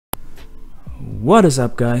What is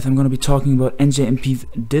up, guys? I'm gonna be talking about NJMP's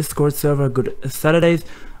Discord server. Good Saturdays.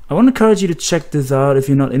 I want to encourage you to check this out if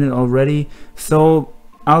you're not in it already. So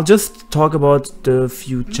I'll just talk about the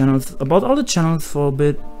few channels, about all the channels for a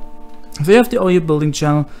bit. So you have the OU building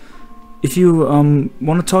channel. If you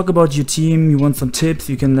want to talk about your team, you want some tips,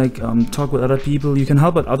 you can talk with other people, you can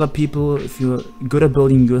help out other people if you're good at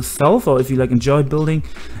building yourself, or if you enjoy building.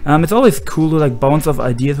 It's always cool to bounce off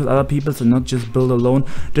ideas with other people, so not just build alone.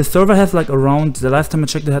 The server has around, the last time I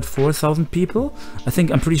checked, it had 4,000 people.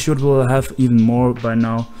 I'm pretty sure it will have even more by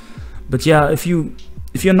now. But yeah, if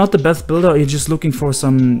you're not the best builder, or you're just looking for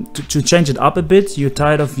some to change it up a bit, you're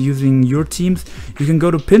tired of using your teams, you can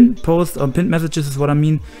go to pinned posts or pinned messages is what I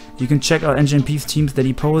mean. You can check out NJMP's teams that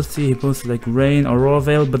he posts. He posts Rain or Raw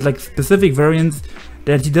Veil, but specific variants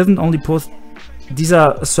that he doesn't only post. These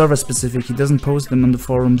are server specific, he doesn't post them on the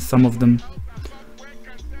forums, some of them.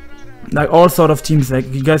 All sort of teams,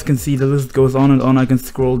 you guys can see the list goes on and on. I can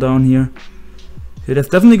scroll down here. So there's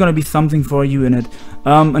definitely going to be something for you in it.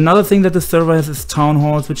 Another thing that the server has is town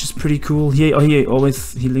halls, which is pretty cool. He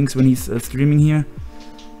links when he's streaming here,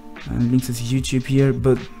 and links his YouTube here.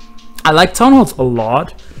 But I like town halls a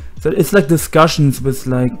lot. So it's discussions with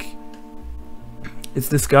it's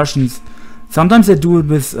discussions. Sometimes they do it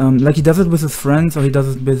with he does it with his friends, or he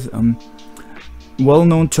does it with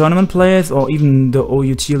well-known tournament players, or even the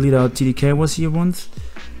OU cheerleader TDK was here once.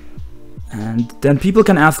 And then people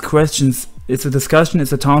can ask questions. It's a discussion,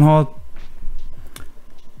 it's a town hall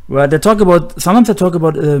where they talk about, sometimes they talk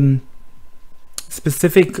about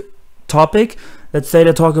specific topic. Let's say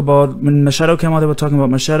they talk about, when Machado came out, they were talking about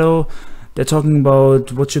Machado. They're talking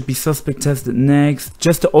about what should be suspect tested next,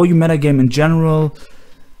 just the OU metagame in general.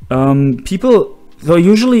 So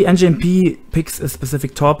usually NJMP picks a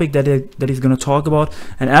specific topic that he's gonna talk about,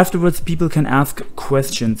 and afterwards people can ask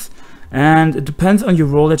questions. And it depends on your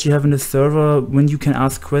role that you have in the server when you can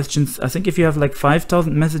ask questions. I think if you have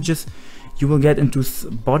 5,000 messages, you will get into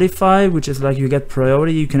Spotify, which is you get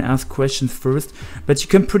priority. You can ask questions first, but you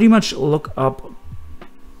can pretty much look up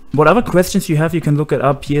whatever questions you have. You can look it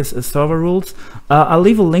up. Here's server rules. I'll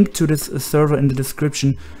leave a link to this server in the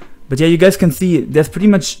description. But yeah, you guys can see there's pretty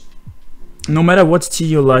much, no matter what tier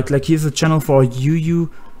you like here's a channel for UU,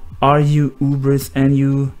 RU, Ubris,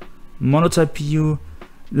 NU, Monotype PU.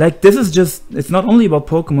 This is just, it's not only about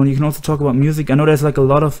Pokemon, you can also talk about music. I know there's a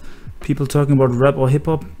lot of people talking about rap or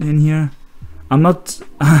hip-hop in here. I'm not,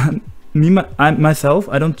 myself,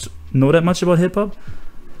 I don't know that much about hip-hop.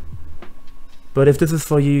 But if this is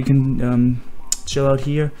for you, you can chill out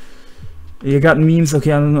here. You got memes,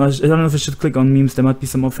 okay, I don't know if I should click on memes, there might be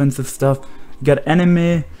some offensive stuff. You got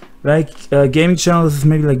anime, gaming channel, this is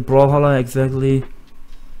maybe Brawlhalla, exactly.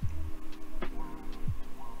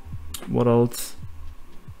 What else?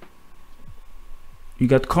 You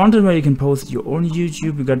got content where you can post your own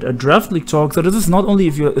YouTube. You got a draft league talk. So this is not only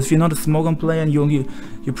if you're not a Smogon player and you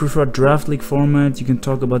prefer draft league format, you can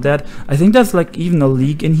talk about that. I think there's even a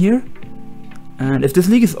league in here. And if this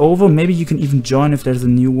league is over, maybe you can even join if there's a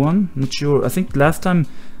new one. Not sure. I think last time,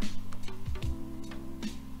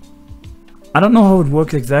 I don't know how it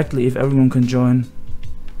works exactly if everyone can join.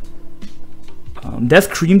 There's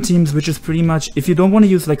cream teams, which is pretty much, if you don't want to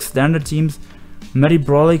use standard teams, Matty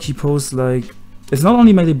Brawlick, he posts it's not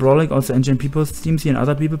only Matty Brawlick, also NJMP posts teams here and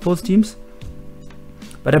other people post teams.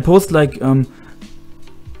 But I post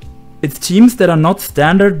it's teams that are not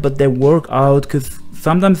standard, but they work out, because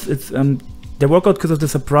sometimes it's they work out because of the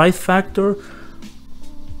surprise factor.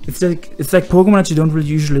 It's like Pokemon that you don't really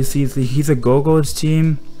usually see. He's a G.O.O.D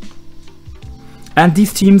team, and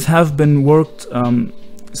these teams have been worked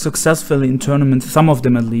successfully in tournaments, some of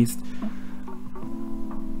them at least.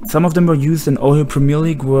 Some of them were used in OU Premier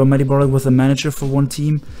League, where Matty Brawlick was a manager for one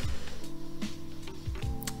team.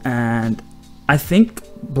 And I think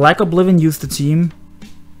Black Oblivion used a team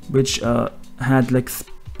which had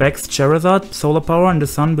Specs, Charizard, Solar Power, and the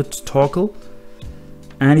Sun with Torkoal.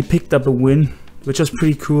 And he picked up a win, which was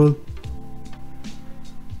pretty cool.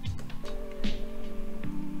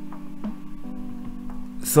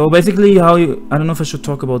 So basically I don't know if I should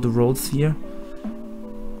talk about the roles here.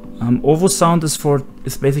 Ovo Sound is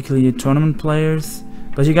basically tournament players,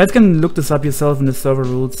 but you guys can look this up yourself in the server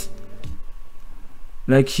rules.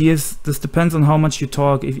 This depends on how much you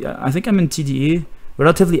talk. I think I'm in TDE,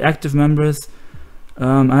 relatively active members.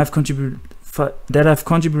 I've contributed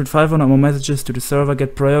 500 more messages to the server,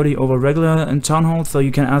 get priority over regular and town hall, so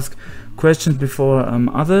you can ask questions before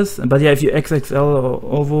others. But yeah, if you're XXL or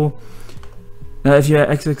OVO, if you're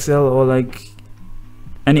XXL or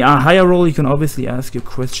any higher role, you can obviously ask your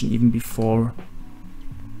question even before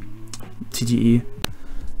TDE.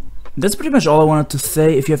 That's pretty much all I wanted to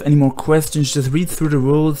say. If you have any more questions, just read through the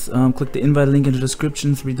rules, click the invite link in the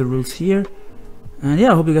descriptions, read the rules here. And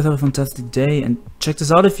yeah, I hope you guys have a fantastic day, and check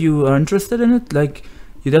this out if you are interested in it. Like,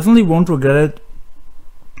 you definitely won't regret it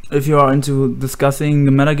if you are into discussing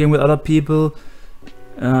the metagame with other people.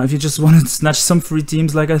 If you just want to snatch some free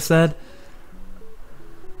teams, like I said.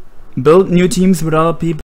 Build new teams with other people.